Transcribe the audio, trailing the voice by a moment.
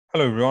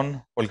Hello everyone,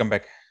 welcome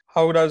back.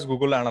 How does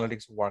Google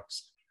analytics works?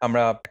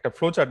 আমরা একটা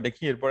flow chart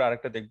দেখি, এরপর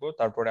আরেকটা দেখবো,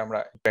 তারপরে আমরা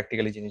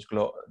প্র্যাকটিক্যালি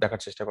জিনিসগুলো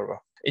দেখার চেষ্টা করবো।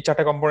 এই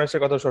চারটা কম্পোনেন্টস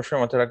এর কথা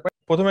সবসময় মাথায় রাখবেন।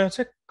 প্রথমে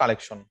হচ্ছে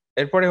কালেকশন,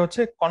 এরপরে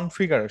হচ্ছে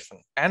কনফিগারেশন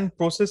অ্যান্ড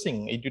প্রসেসিং।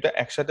 এই দুইটা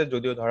একসাথে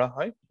যদিও ধরা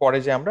হয়, পরে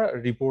যে আমরা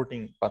রিপোর্টিং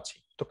পাচ্ছি।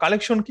 তো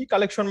কালেকশন কি?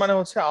 কালেকশন মানে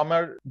হচ্ছে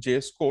আমার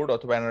জেএস কোড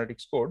অথবা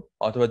অ্যানালিটিক্স কোড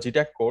অথবা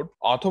জিট্যাগ কোড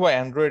অথবা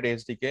অ্যান্ড্রয়েড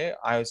এসডিকে,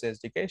 আইওএস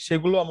এসডিকে,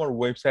 সেগুলো আমার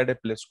ওয়েবসাইটে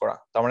প্লেস করা।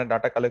 তার মানে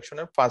ডাটা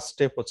কালেকশনের ফার্স্ট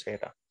স্টেপ হচ্ছে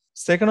এটা।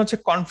 সেকেন্ড হচ্ছে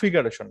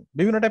কনফিগারেশন।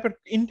 বিভিন্ন টাইপের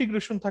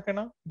ইন্টিগ্রেশন থাকে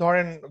না?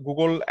 ধরেন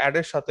গুগল অ্যাড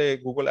এর সাথে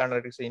গুগল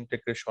অ্যানালিটিক্স এর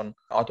ইন্টিগ্রেশন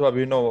অথবা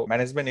বিভিন্ন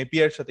ম্যানেজমেন্ট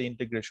এপিআই এর সাথে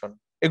ইন্টিগ্রেশন,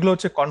 এগুলো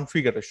হচ্ছে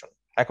কনফিগারেশন।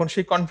 এখন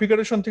সেই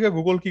কনফিগারেশন থেকে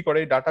গুগল কি করে?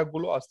 এই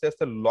ডাটাগুলো আস্তে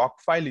আস্তে লগ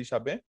ফাইল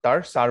হিসাবে তার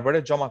সার্ভারে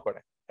জমা করে,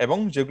 এবং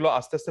যেগুলো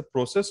আস্তে আস্তে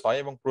প্রসেস হয়,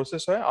 এবং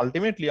প্রসেস হয়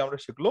আলটিমেটলি আমরা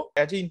সেগুলো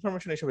অ্যাজ এ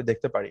ইনফরমেশন হিসেবে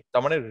দেখতে পারি।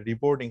 তার মানে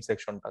রিপোর্টিং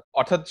সেকশনটা,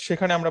 অর্থাৎ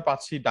সেখানে আমরা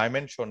পাচ্ছি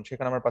ডাইমেনশন,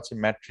 সেখানে আমরা পাচ্ছি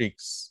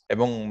ম্যাট্রিক্স,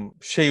 এবং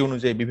সেই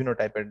অনুযায়ী বিভিন্ন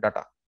টাইপের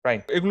ডাটা।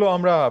 রাইট, এগুলো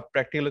আমরা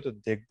প্র্যাকটিক্যালি তো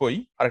দেখবোই।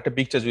 আর একটা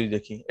পিকচার যদি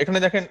দেখি, এখানে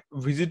দেখেন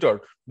ভিজিটর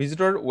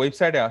ভিজিটর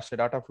ওয়েবসাইটে আসছে,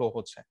 ডাটা ফ্লো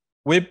হচ্ছে।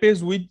 ওয়েব পেজ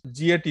উইথ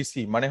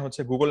জিএটিসি মানে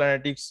হচ্ছে গুগল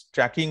অ্যানালিটিক্স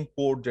ট্র্যাকিং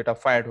কোড যেটা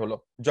ফায়ার্ড হলো।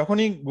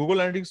 যখনই Google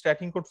analytics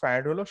tracking code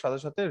fired হলো, সাথে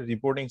সাথে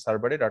রিপোর্টিং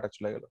সার্ভারে ডাটা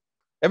চলে গেল।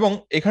 এবং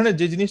এখানে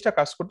যে জিনিসটা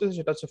কাজ করতেছে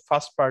সেটা হচ্ছে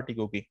ফার্স্ট পার্টি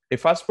কুকি। এই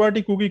ফার্স্ট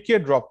পার্টি কুকি কে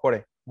ড্রপ করে?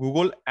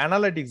 গুগল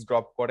অ্যানালিটিক্স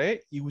ড্রপ করে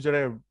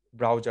ইউজারের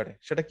ব্রাউজারে।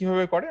 সেটা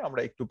কিভাবে করে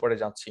আমরা একটু পরে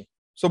যাচ্ছি।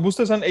 সো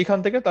বুঝতেছেন এইখান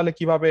থেকে তাহলে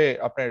কিভাবে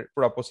আপনার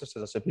পুরো প্রসেসটা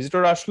যাচ্ছে।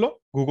 ভিজিটর আসলো,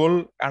 গুগল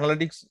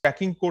অ্যানালিটিক্স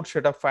ট্র্যাকিং কোড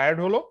সেটা ফায়ার্ড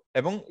হলো,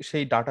 এবং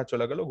সেই ডাটা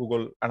চলে গেল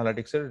গুগল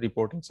অ্যানালিটিক্স এর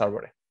রিপোর্টিং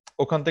সার্ভারে।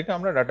 ওখান থেকে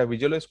আমরা ডাটা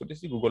ভিজুয়ালাইজ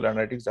করতেছি গুগল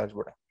অ্যানালিটিক্স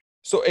ড্যাশবোর্ডে।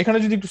 সো এখানে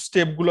যদি একটু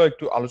স্টেপ গুলো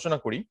একটু আলোচনা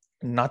করি।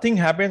 Nothing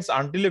happens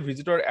until a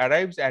visitor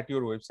arrives at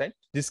your website.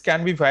 This can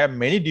be via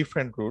many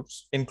different routes,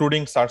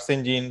 including search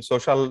engine,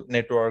 social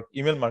network,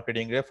 email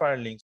marketing,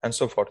 referral links, and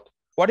so forth.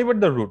 Whatever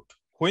the route,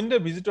 when the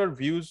visitor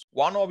views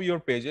one of your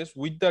pages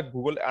with the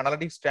Google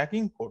Analytics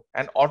tracking code,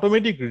 an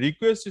automatic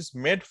request is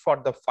made for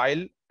the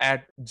file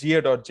at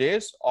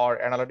ga.js or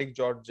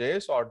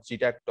analytics.js or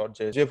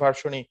gtag.js, যে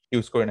ভার্সনই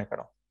use করি না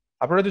কেন।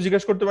 আপনারা তো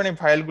জিজ্ঞেস করতে পারেন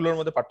ফাইলগুলোর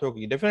মধ্যে পার্থক্য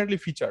কি? Definitely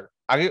feature.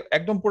 আগে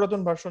একদম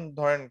পুরাতন ভার্সন,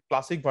 ধরেন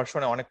ক্লাসিক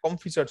ভার্সনে অনেক কম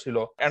ফিচার ছিল।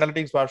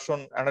 Analytics version,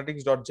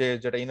 analytics dot J,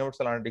 যেটা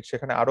ইউনিভার্সাল অ্যানালিটিক্স,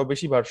 সেখানে আরো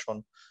বেশি ভার্সন।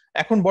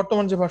 এখন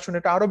বর্তমান যে ভার্সন,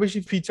 এটা আরো বেশি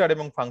ফিচার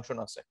এবং ফাংশন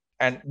আছে।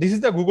 And this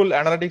is the Google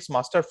analytics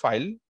master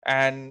file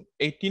and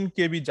 18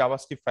 KB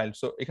JavaScript file.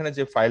 So এখানে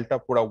যে ফাইলটা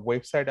পুরো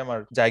ওয়েবসাইট আমার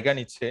জায়গা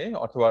নিচ্ছে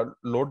অথবা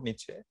লোড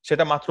নিচ্ছে,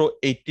 সেটা মাত্র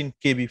 18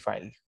 KB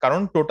ফাইল,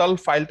 কারণ টোটাল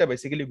ফাইলটা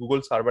বেসিক্যালি গুগল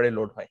সার্ভারে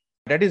লোড হয়।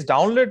 That is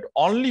download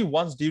only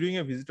once during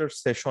a visitor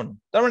session.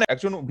 তার মানে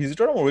একজন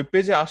ভিজিটর আমার ওয়েব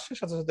পেজে আসছে,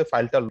 সাথে সাথে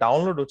ফাইলটা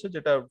ডাউনলোড হচ্ছে,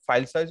 যেটা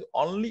ফাইল সাইজ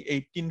অনলি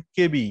 18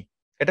 KB।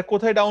 এটা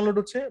কোথায় ডাউনলোড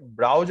হচ্ছে?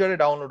 ব্রাউজারে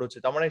ডাউনলোড হচ্ছে।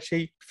 তার মানে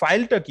সেই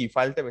ফাইলটা কি?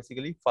 ফাইলটা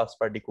basically first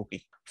party cookie.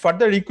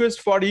 Further request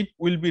for it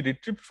will be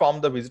রিট্রিভড from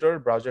the visitor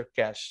browser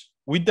cash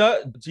with the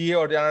GA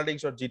or the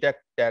analytics or GTAG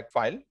tag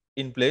file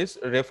in place.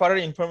 Referrer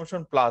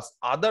information plus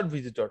other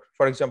visitor,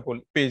 for example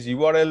page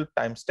URL,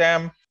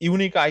 timestamp,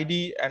 unique ID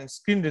and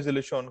screen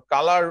resolution,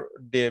 color,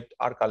 depth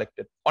are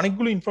collected.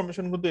 অনেকগুলো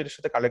information কিন্তু এর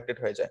সাথে collected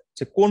হয়ে যায়,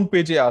 যে কোন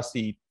পেজে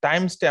আসি,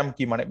 টাইম স্ট্যাম্প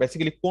কি, মানে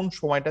বেসিক্যালি কোন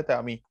সময়টাতে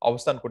আমি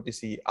অবস্থান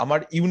করতেছি, আমার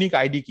ইউনিক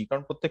আইডি কি,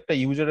 কারণ প্রত্যেকটা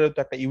ইউজারের তো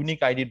একটা ইউনিক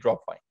আইডি ড্রপ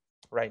হয়,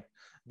 রাইট?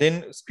 Then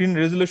screen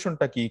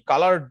resolutionটা কি,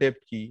 color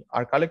depth কি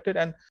are collected,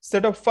 and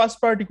set of first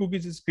party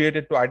cookies is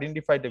created to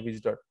identify the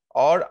visitor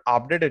or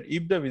updated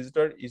if the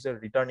visitor is a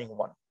returning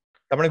one.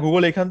 তার মানে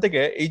Google এখান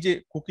থেকে এই যে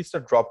কুকিজটা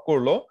drop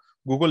করলো,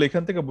 গুগল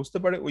এখান থেকে বুঝতে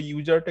পারে ওই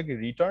ইউজারটা কি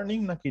রিটার্নিং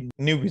নাকি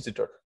নিউ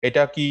ভিজিটর।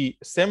 এটা কি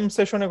সেম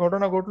সেশনে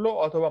ঘটনা ঘটলো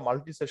অথবা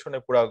মাল্টি সেশনে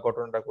পুরো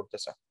ঘটনাটা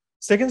ঘটতেছে।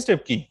 সেকেন্ড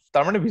স্টেপ কি?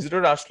 তার মানে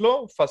ভিজিটর আসলো,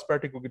 ফার্স্ট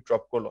পার্টি কুকি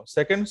ড্রপ করলো।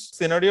 সেকেন্ড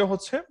সিনারিও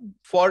হচ্ছে,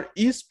 for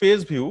each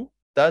page view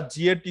the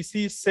GATC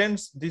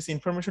sends this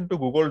information to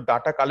Google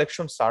data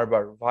collection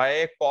server via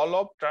a call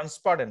of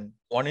transparent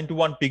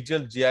 1:1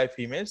 pixel GIF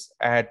image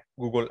at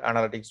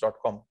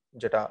googleanalytics.com,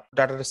 যেটা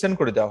ডাটাটা send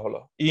করে দেওয়া হলো।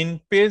 In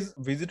page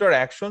visitor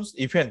actions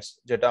events,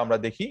 যেটা আমরা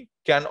দেখি,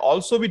 can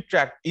also be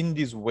tracked in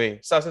this way,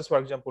 such as for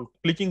example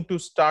clicking to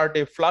start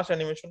a flash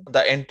animation.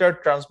 The entire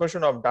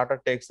transmission of data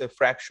takes a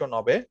fraction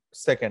of a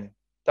second.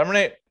 তার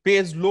মানে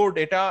page load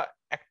এটা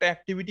একটা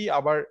activity,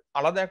 আবার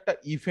আলাদা একটা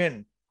event,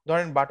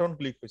 ধরেন button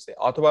click হয়েছে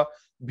অথবা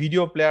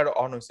ভিডিও প্লেয়ার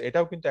অন হয়েছে,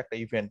 এটাও কিন্তু একটা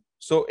ইভেন্ট।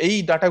 সো এই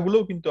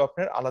ডাটাগুলোও কিন্তু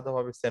আপনার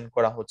আলাদাভাবে সেন্ড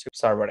করা হচ্ছে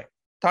সার্ভারে।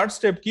 থার্ড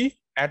স্টেপ কি?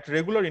 at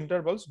regular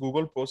intervals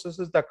Google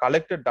processes the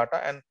collected data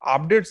and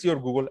updates your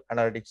Google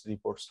Analytics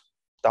reports.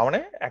 তার মানে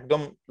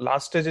একদম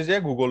লাস্ট স্টেজে যে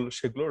গুগল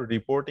সেগুলো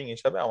রিপোর্টিং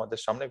হিসাবে আমাদের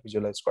সামনে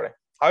ভিজুয়ালাইজ করে।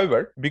 However,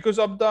 because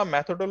of the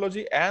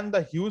methodology and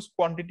the huge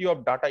quantity of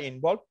data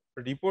involved,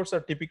 reports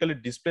are typically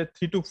displayed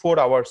 3 to 4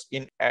 hours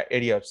in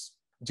arrears.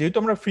 যেহেতু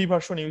আমরা ফ্রি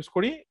ভার্সন ইউজ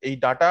করি, এই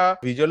ডাটা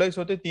ভিজুয়ালাইজ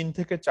হতে 3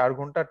 থেকে 4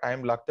 ঘন্টা টাইম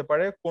লাগতে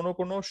পারে, কোনো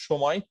কোনো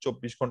সময়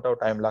 24 ঘন্টাও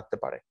টাইম লাগতে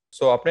পারে।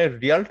 সো আপনি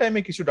রিয়েল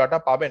টাইমে কিছু ডাটা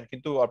পাবেন,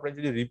 কিন্তু আপনি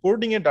যদি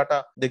রিপোর্টিং এর ডাটা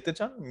দেখতে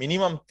চান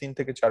মিনিমাম 3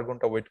 থেকে 4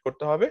 ঘন্টা ওয়েট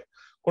করতে হবে,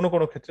 কোনো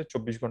কোনো ক্ষেত্রে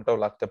 24 ঘন্টাও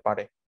লাগতে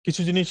পারে।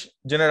 কিছু জিনিস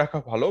জেনে রাখা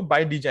ভালো,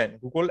 by design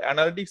Google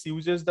analytics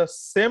uses the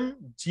same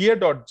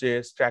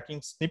ga.js tracking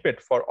snippet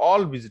for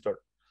all visitor.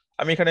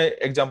 আমি এখানে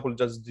এক্সাম্পল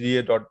জাস্ট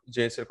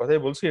ga.js এর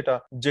কথাই বলছি, এটা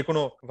যে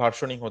কোনো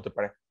ভার্সনিং হতে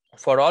পারে।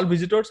 For all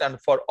visitors and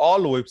for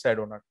all website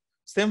owner,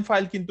 same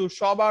file কিন্তু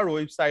সবার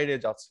ওয়েবসাইটে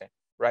যাচ্ছে,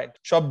 রাইট?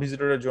 সব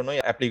ভিজিটরের জন্যই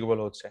অ্যাপ্লিকেবল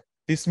হচ্ছে।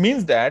 This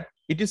means that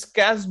it is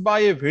cached by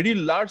a very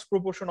large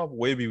proportion of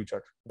web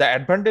users. The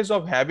advantage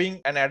of having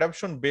an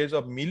adoption base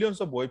of millions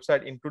of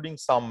websites, including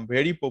some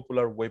very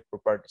popular web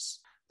properties.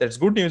 That's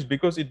good news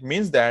because it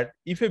means that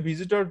if a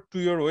visitor to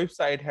your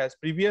website has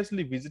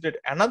previously visited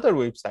another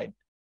website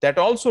that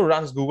also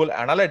runs Google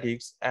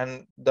Analytics, and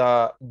the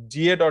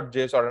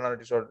ga.js or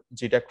analytics or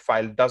gtag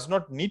file does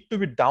not need to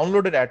be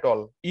downloaded at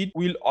all, it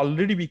will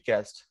already be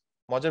cached.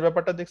 মজার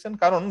ব্যাপারটা দেখছেন,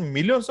 কারণ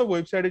millions of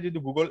ওয়েবসাইটে যদি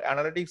Google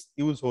analytics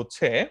use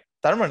হচ্ছে,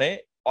 তার মানে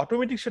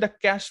automatic সেটা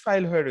ক্যাশ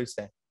ফাইল হয়ে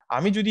রয়েছে।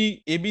 আমি যদি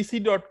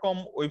abc.com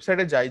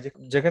ওয়েবসাইটে যাই,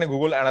 যেখানে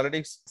গুগল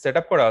অ্যানালিটিক্স সেট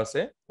আপ করা আছে,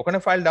 ওখানে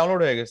ফাইল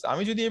ডাউনলোড হয়ে গেছে।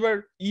 আমি যদি এবার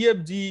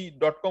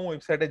efg.com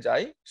ওয়েবসাইটে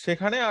যাই,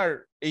 সেখানে আর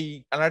এই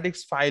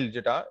অ্যানালিটিক্স ফাইল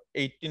যেটা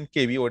 18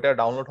 KB ওটা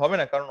ডাউনলোড হবে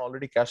না, কারণ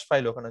অলরেডি ক্যাশ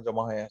ফাইল ওখানে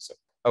জমা হয়ে আছে।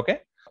 ওকে,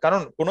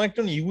 কারণ কোনো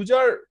একজন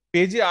ইউজার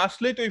পেজে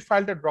আসলেই তো এই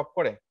ফাইলটা ড্রপ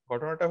করে,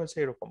 ঘটনাটা হচ্ছে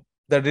এরকম।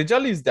 The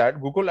result is that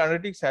Google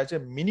Analytics has a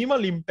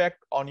minimal impact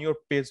on your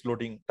page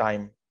loading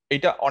time.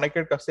 এটা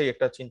অনেকের কাছে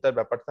একটা চিন্তার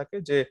ব্যাপার থাকে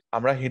যে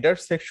আমরা হেডার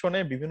সেকশনে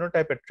বিভিন্ন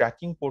টাইপের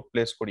ট্র্যাকিং কোড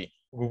প্লেস করি,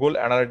 গুগল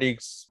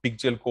অ্যানালিটিক্স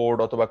পিক্সেল কোড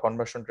অথবা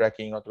কনভার্সন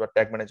ট্র্যাকিং অথবা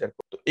ট্যাগ ম্যানেজার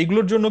কোড। তো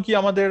এগুলোর জন্য কি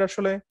আমাদের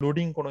আসলে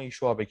লোডিং কোনো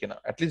ইস্যু হবে কিনা?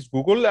 অ্যাটলিস্ট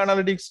গুগল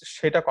অ্যানালিটিক্স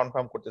সেটা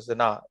কনফার্ম করতেছে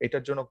না,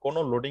 এটার জন্য কোনো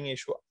লোডিং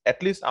ইস্যু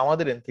অ্যাটলিস্ট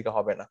আমাদের এন্ড থেকে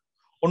হবে না।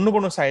 অন্য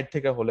কোনো সাইট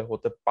থেকে হলে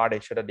হতে পারে,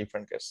 সেটা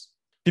different case.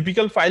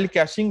 Typical file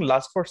caching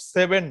lasts for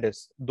 7 days,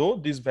 though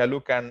this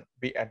value can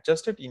be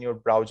adjusted in your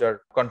browser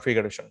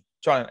configuration.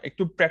 চলেন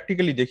একটু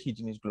প্র্যাকটিক্যালি দেখি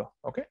জিনিসগুলো।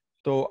 ওকে,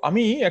 তো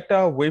আমি একটা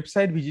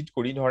ওয়েবসাইট ভিজিট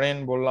করি, ধরেন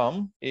বললাম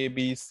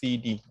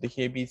ABCD, দেখি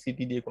ABCD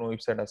দিয়ে কোনো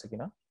ওয়েবসাইট আছে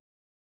কিনা।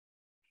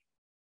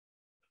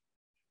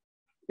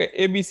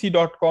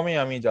 abc.com এ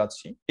আমি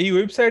যাচ্ছি। এই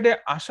ওয়েবসাইটে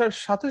আসার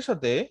সাথে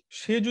সাথে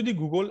সে যদি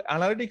গুগল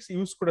অ্যানালিটিক্স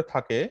ইউজ করে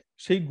থাকে,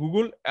 সেই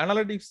গুগল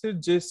অ্যানালিটিক্স এর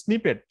যে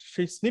স্নিপেট,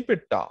 সেই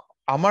স্নিপেটটা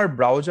আমার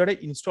ব্রাউজারে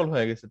ইনস্টল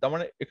হয়ে গেছে। তার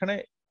মানে এখানে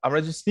আমরা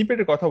যে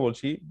স্নিপেটের কথা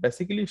বলছি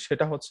বেসিক্যালি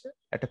সেটা হচ্ছে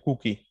একটা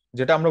কুকি,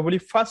 যেটা আমরা বলি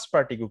ফার্স্ট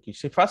পার্টি কুকি।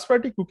 সেই ফার্স্ট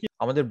পার্টি কুকি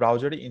আমাদের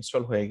ব্রাউজারে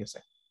ইনস্টল হয়ে গেছে।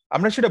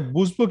 আমরা সেটা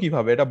বুঝবো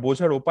কিভাবে? এটা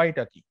বোঝার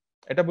উপায়টা কি?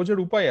 এটা বোঝার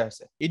উপায়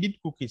আছে, এডিট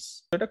কুকিজ।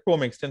 এটা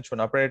ক্রোম এক্সটেনশন,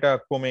 আপনারা এটা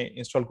ক্রোমে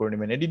ইনস্টল করে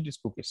নেবেন, এডিট দিস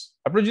কুকিজ।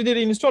 আপনি যদি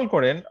এটা ইনস্টল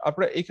করেন,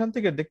 আপনারা এখান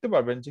থেকে দেখতে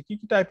পারবেন যে কি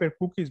কি টাইপের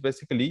কুকিজ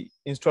বেসিক্যালি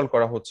ইনস্টল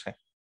করা হচ্ছে।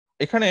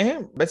 এখানে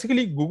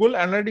বেসিক্যালি গুগল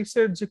অ্যানালিটিক্স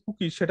এর যে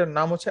কুকি সেটার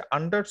নাম হচ্ছে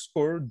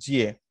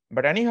 _GA,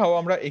 বাট এনিহাও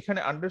আমরা এখানে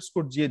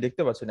 _GA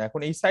দেখতে পাচ্ছি না। এখন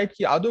এই সাইট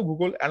কি আদৌ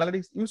গুগল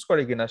অ্যানালিটিক্স ইউজ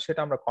করে কিনা সেটা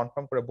আমরা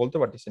কনফার্ম করে বলতে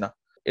পারতেছি না।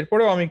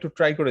 এরপরেও আমি একটু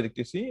ট্রাই করে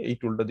দেখতেছি এই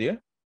টুলটা দিয়ে,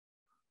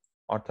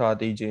 অর্থাৎ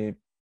এই যে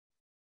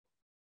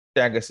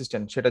ট্যাগ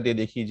অ্যাসিস্ট্যান্ট, সেটা দিয়ে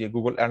দেখি যে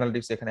গুগল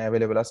অ্যানালিটিক্স এখানে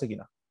অ্যাভেলেবেল আছে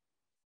কিনা।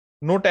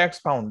 নো ট্যাগস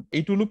ফাউন্ড,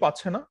 এই টুলও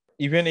পাচ্ছে না,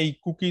 ইভেন এই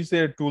কুকিজ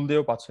এর টুল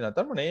দিয়েও পাচ্ছে না।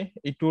 তার মানে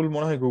এই টুল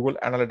মনে হয় গুগল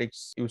অ্যানালিটিক্স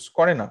ইউজ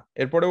করে না।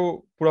 এরপরেও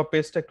পুরো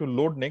পেজটা একটু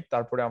লোড নেক,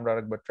 তারপরে আমরা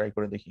আরেকবার ট্রাই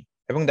করে দেখি।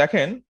 এবং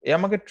দেখেন এ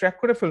আমাকে ট্র্যাক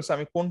করে ফেলছে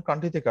আমি কোন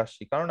কান্ট্রি থেকে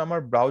আসছি, কারণ আমার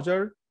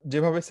ব্রাউজার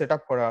যেভাবে সেট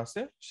আপ করা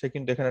আছে সে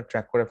কিন্তু এখানে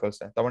ট্র্যাক করে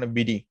ফেলছে, তার মানে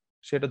বিডি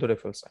সেটা ধরে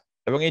ফেলছে।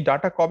 এবং এই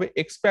ডাটা কবে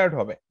এক্সপায়ার্ড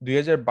হবে?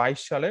 2022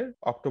 সালের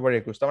অক্টোবর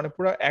 21, তার মানে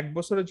পুরো 1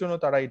 বছরের জন্য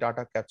তারা এই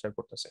ডাটা ক্যাপচার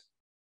করতেছে।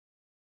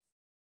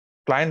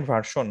 ক্লায়েন্ট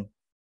ভার্সন,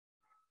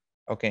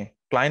 ওকে,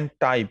 ক্লায়েন্ট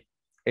টাইপ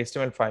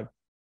HTML5,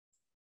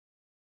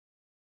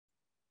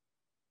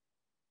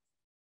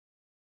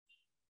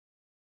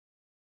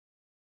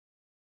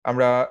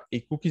 আমরা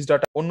এই কুকিজ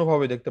ডাটা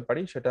অন্যভাবে দেখতে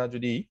পারি, সেটা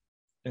যদি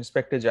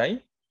ইন্সপেক্টে যাই,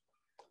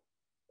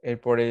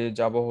 এরপরে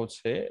যাব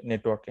হচ্ছে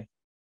নেটওয়ার্কে,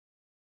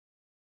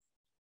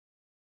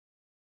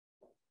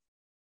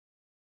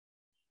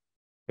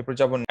 এরপর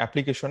যাব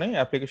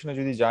অ্যাপ্লিকেশনে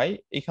যদি যাই,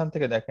 এখান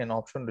থেকে দেখেন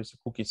অপশন রয়েছে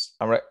কুকিজ।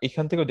 আমরা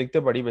এখান থেকেও দেখতে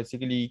পারি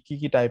বেসিক্যালি কি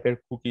কি টাইপের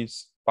কুকিজ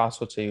পাস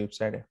হচ্ছে এই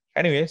ওয়েবসাইটে।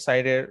 এনিওয়ে,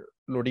 সাইটের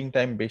লোডিং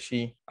টাইম বেশি,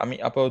 আমি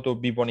আপাতত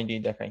বিবরণী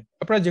দেখাই।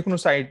 আপনারা যে কোনো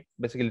সাইট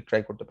বেসিক্যালি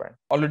ট্রাই করতে পারেন।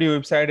 অলরেডি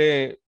ওয়েবসাইটে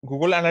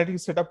গুগল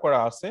অ্যানালিটিক্স সেট আপ করা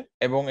আছে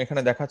এবং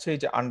এখানে দেখাচ্ছে এই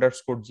যে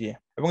 _GA,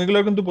 এবং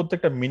এগুলোর কিন্তু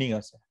প্রত্যেকটা মিনিং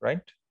আছে,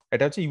 রাইট?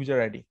 এটা হচ্ছে ইউজার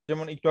আইডি।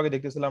 যেমন একটু আগে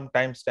দেখতেছিলাম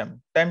টাইম স্ট্যাম্প।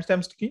 টাইম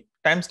স্ট্যাম্প কি?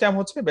 টাইম স্ট্যাম্প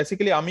হচ্ছে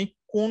বেসিক্যালি আমি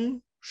কোন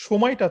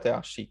সময়টাতে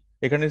আসি।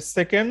 এখানে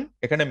সেকেন্ড,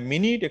 এখানে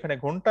মিনিট, এখানে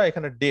ঘন্টা,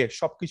 এখানে ডে,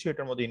 সবকিছু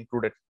এটার মধ্যে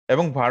ইনক্লুডেড।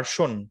 এবং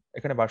ভার্সন,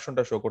 এখানে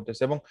ভার্সনটা শো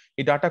করতেছে। এবং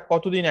এই ডাটা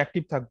কতদিন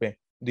অ্যাক্টিভ থাকবে?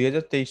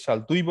 2023 সাল,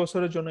 2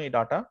 বছরের জন্য এই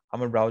ডাটা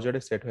আমার ব্রাউজারে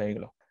সেট হয়ে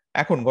গেল।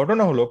 এখন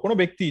ঘটনা হলো, কোনো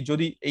ব্যক্তি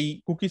যদি এই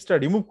কুকিজটা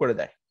রিমুভ করে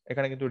দেয়,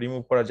 এখানে কিন্তু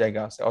রিমুভ করার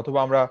জায়গা আছে, অথবা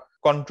আমরা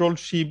কন্ট্রোল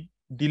শিফট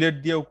ডিলিট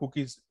দিয়েও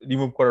কুকিজ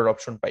রিমুভ করার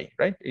অপশন পাই,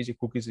 রাইট? এই যে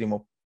কুকিজ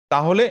রিমুভ,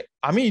 তাহলে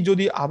আমি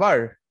যদি আবার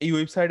এই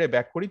ওয়েবসাইটে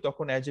ব্যাক করি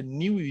তখন অ্যাজ এ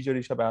নিউ ইউজার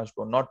হিসেবে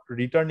আসবো, নট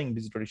রিটার্নিং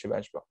ভিজিটর হিসেবে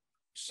আসবো।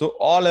 So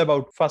all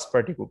about first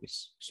party cookies.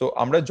 So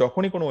আমরা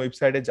যখনই কোনো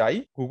ওয়েবসাইটে যাই,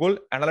 গুগল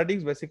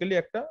অ্যানালিটিক্স বেসিক্যালি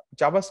একটা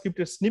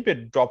জাভাস্ক্রিপ্টের স্নিপেট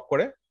ড্রপ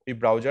করে এই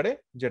ব্রাউজারে,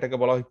 যেটাকে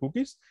বলা হয়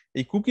কুকিজ।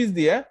 এই কুকিজ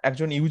দিয়ে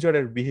একজন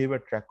ইউজারের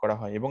বিহেভিয়ার ট্র্যাক করা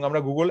হয়, এবং আমরা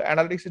গুগল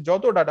অ্যানালিটিক্সে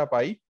যত data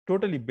pi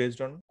totally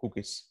based on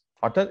cookies.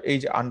 অর্থাৎ এই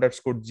যে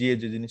আন্ডারস্কোর জিয়ে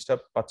যে জিনিসটা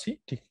পাচ্ছি,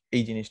 ঠিক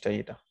এই জিনিসটাই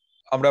এটা।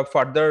 আমরা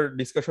ফার্দার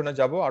ডিসকাশনে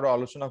যাব, আরো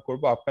আলোচনা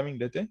করব আপকামিং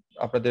ডেতে।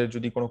 আপনাদের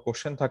যদি কোনো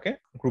কোশ্চেন থাকে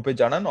গ্রুপে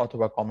জানান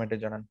অথবা কমেন্টে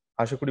জানান।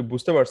 আশা করি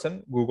বুঝতে পারছেন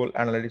গুগল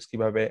অ্যানালিটিক্স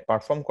কিভাবে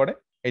পারফর্ম করে।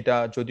 এটা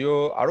যদিও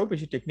আরো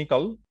বেশি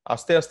টেকনিক্যাল,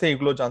 আস্তে আস্তে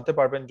এগুলো জানতে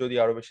পারবেন যদি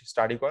আরো বেশি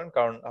স্টাডি করেন,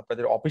 কারণ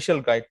আপনাদের অফিসিয়াল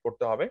গাইড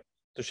পড়তে হবে।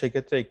 তো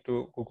সেক্ষেত্রে একটু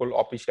Google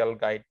official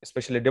guide,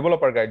 specially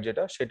developer guide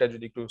যেটা, সেটা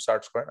যদি একটু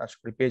সার্চ করেন আশা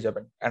করি পেয়ে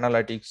যাবেন।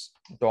 অ্যানালিটিক্স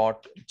ডট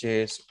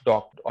জেএস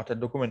ডক, অর্থাৎ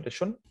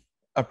ডকুমেন্টেশন,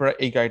 আপনারা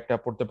এই গাইডটা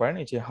পড়তে পারেন।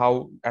 এই যে how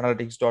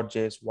analytics dot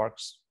JS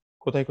works,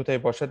 কোথায় কোথায়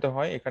বসাতে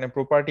হয়। এখানে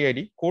প্রপার্টি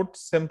আইডি কোড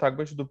সেম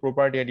থাকবে, শুধু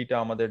প্রপার্টি আইডিটা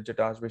আমাদের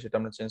যেটা আসবে সেটা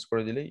আমরা চেঞ্জ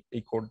করে দিলেই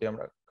এই কোড দিয়ে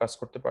আমরা কাজ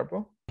করতে পারবো।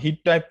 Hit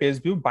type page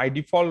view, by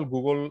default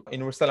Google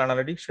universal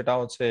analytics সেটা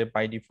হচ্ছে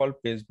বাই ডিফল্ট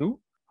পেজ ভিউ।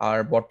 আর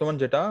বর্তমান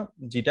যেটা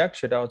জিট্যাগ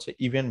সেটা হচ্ছে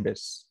ইভেন্ট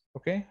বেস।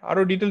 ওকে,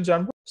 আরো ডিটেল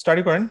জানবো,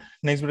 স্টাডি করেন।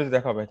 নেক্সট ভিডিওতে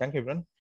দেখা হবে। Thank you.